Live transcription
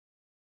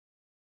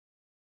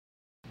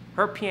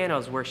Her piano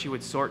is where she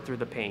would sort through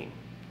the pain.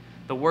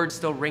 The words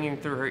still ringing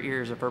through her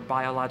ears of her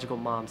biological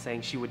mom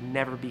saying she would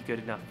never be good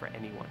enough for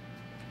anyone.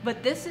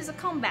 But this is a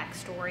comeback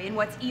story, and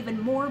what's even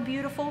more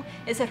beautiful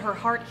is that her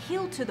heart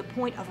healed to the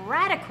point of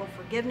radical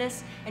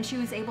forgiveness, and she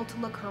was able to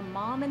look her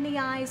mom in the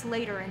eyes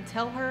later and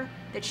tell her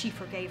that she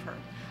forgave her.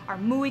 Our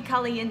muy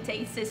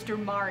caliente sister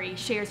Mari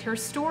shares her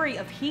story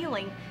of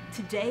healing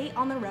today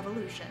on The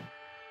Revolution.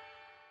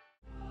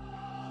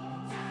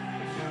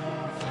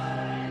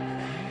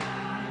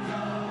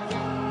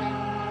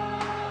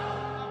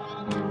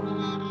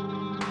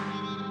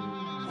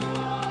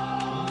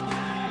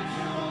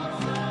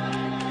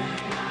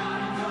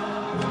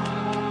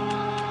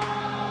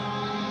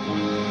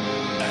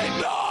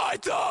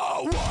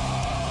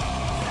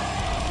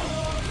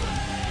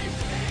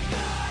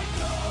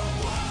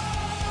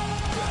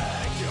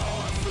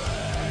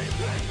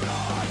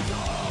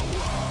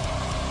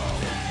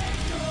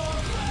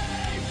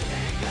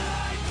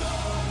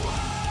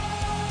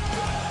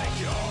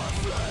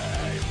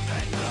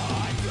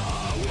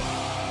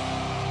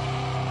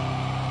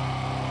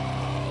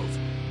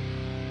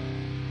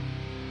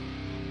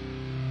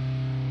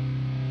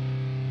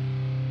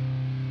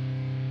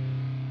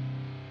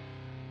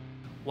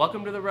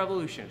 Welcome to The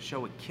Revolution, a show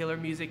with killer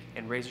music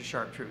and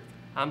razor-sharp truth.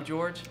 I'm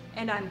George.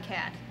 And I'm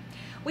Kat.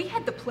 We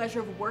had the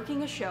pleasure of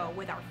working a show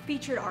with our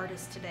featured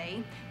artist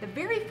today. The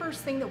very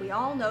first thing that we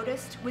all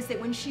noticed was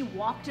that when she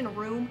walked in a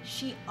room,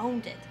 she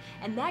owned it,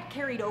 and that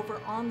carried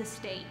over on the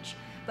stage.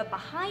 But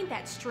behind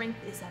that strength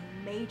is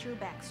a major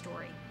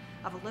backstory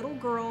of a little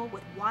girl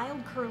with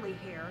wild curly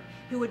hair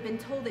who had been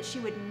told that she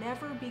would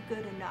never be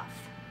good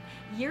enough.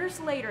 Years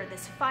later,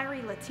 this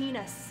fiery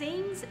Latina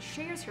sings,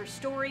 shares her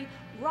story,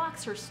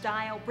 rocks her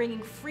style,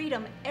 bringing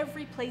freedom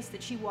every place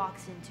that she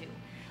walks into.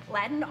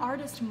 Latin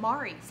artist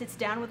Mari sits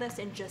down with us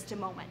in just a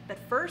moment, but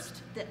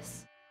first,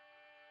 this.